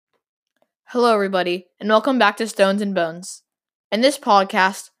Hello, everybody, and welcome back to Stones and Bones. In this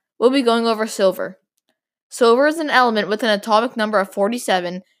podcast, we'll be going over silver. Silver is an element with an atomic number of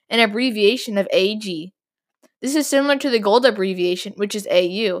 47 and an abbreviation of Ag. This is similar to the gold abbreviation, which is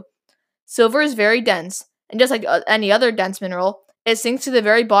Au. Silver is very dense, and just like any other dense mineral, it sinks to the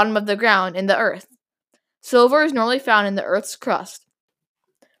very bottom of the ground in the earth. Silver is normally found in the earth's crust.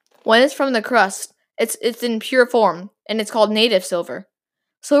 When it's from the crust, it's in pure form, and it's called native silver.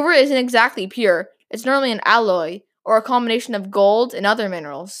 Silver isn't exactly pure. It's normally an alloy, or a combination of gold and other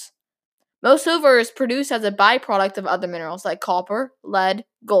minerals. Most silver is produced as a byproduct of other minerals like copper, lead,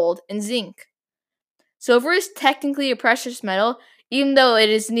 gold, and zinc. Silver is technically a precious metal, even though it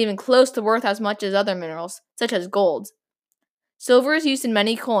isn't even close to worth as much as other minerals, such as gold. Silver is used in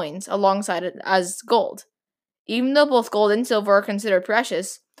many coins alongside it as gold. Even though both gold and silver are considered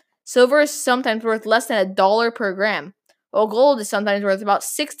precious, silver is sometimes worth less than $1 per gram, while gold is sometimes worth about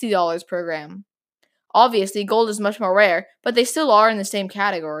 $60 per gram. Obviously, gold is much more rare, but they still are in the same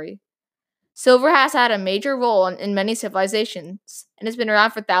category. Silver has had a major role in many civilizations, and has been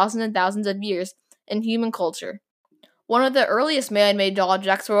around for thousands and thousands of years in human culture. One of the earliest man-made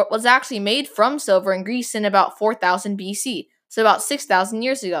objects was actually made from silver in Greece in about 4000 BC, so about 6,000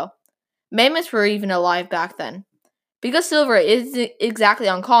 years ago. Mammoths were even alive back then. Because silver isn't exactly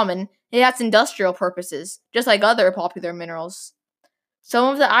uncommon, it has industrial purposes, just like other popular minerals. Some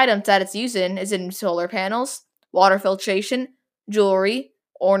of the items that it's used in is in solar panels, water filtration, jewelry,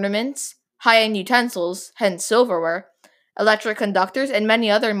 ornaments, high-end utensils, hence silverware, electric conductors, and many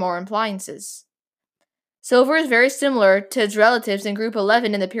other more appliances. Silver is very similar to its relatives in group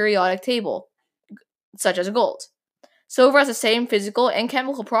 11 in the periodic table, such as gold. Silver has the same physical and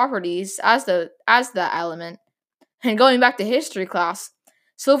chemical properties as the element. And going back to history class,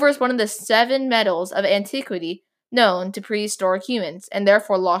 silver is one of the 7 metals of antiquity known to prehistoric humans, and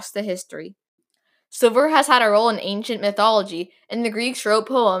therefore lost to history. Silver has had a role in ancient mythology, and the Greeks wrote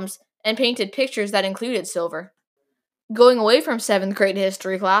poems and painted pictures that included silver. Going away from 7th grade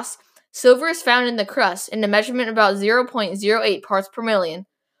history class, silver is found in the crust in a measurement of about 0.08 parts per million,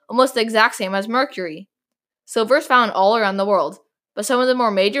 almost the exact same as mercury. Silver is found all around the world, but some of the more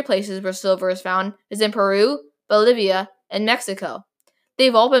major places where silver is found is in Peru, Bolivia, and Mexico.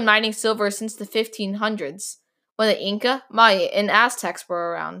 They've all been mining silver since the 1500s, when the Inca, Maya, and Aztecs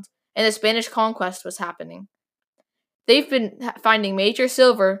were around, and the Spanish conquest was happening. They've been finding major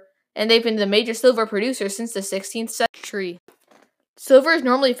silver, and they've been the major silver producers since the 16th century. Silver is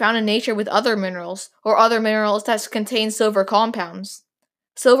normally found in nature with other minerals, or other minerals that contain silver compounds.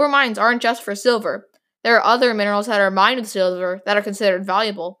 Silver mines aren't just for silver. There are other minerals that are mined with silver that are considered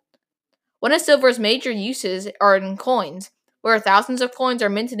valuable. One of silver's major uses are in coins, where thousands of coins are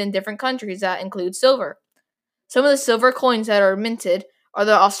minted in different countries that include silver. Some of the silver coins that are minted are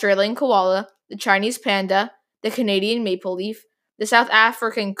the Australian koala, the Chinese panda, the Canadian maple leaf, the South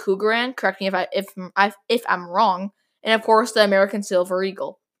African cougaran, correct me if I'm wrong, and of course the American silver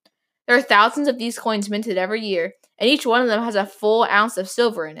eagle. There are thousands of these coins minted every year, and each one of them has a full ounce of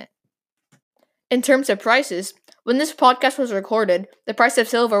silver in it. In terms of prices, when this podcast was recorded, the price of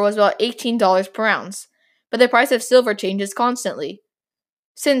silver was about $18 per ounce, but the price of silver changes constantly.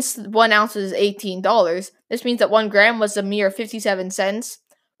 Since 1 ounce is $18, this means that 1 gram was a mere 57 cents,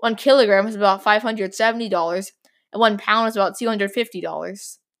 1 kilogram was about $570, and 1 pound was about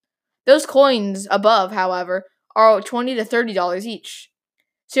 $250. Those coins above, however, are $20 to $30 each.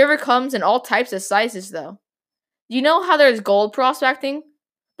 Silver comes in all types of sizes, though. Do you know how there's gold prospecting?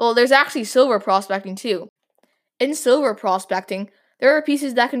 Well, there's actually silver prospecting too. In silver prospecting, there are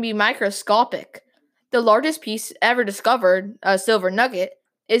pieces that can be microscopic. The largest piece ever discovered, a silver nugget,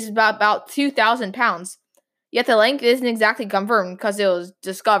 is about 2,000 pounds. Yet the length isn't exactly confirmed because it was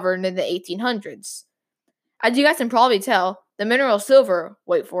discovered in the 1800s. As you guys can probably tell, the mineral silver,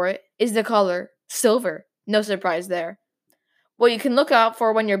 wait for it, is the color silver. No surprise there. What you can look out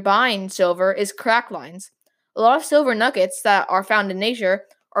for when you're buying silver is crack lines. A lot of silver nuggets that are found in nature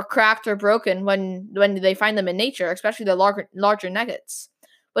are cracked or broken when they find them in nature, especially the larger nuggets.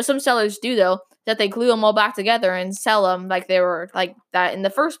 What some sellers do, though, that they glue them all back together and sell them like they were like that in the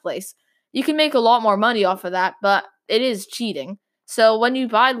first place. You can make a lot more money off of that, but it is cheating. So when you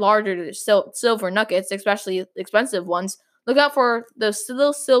buy larger silver nuggets, especially expensive ones, look out for those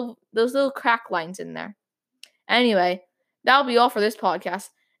little crack lines in there. Anyway, that'll be all for this podcast.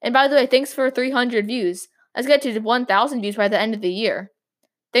 And by the way, thanks for 300 views. Let's get to 1,000 views by the end of the year.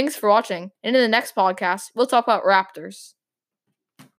 Thanks for watching, and in the next podcast, we'll talk about raptors.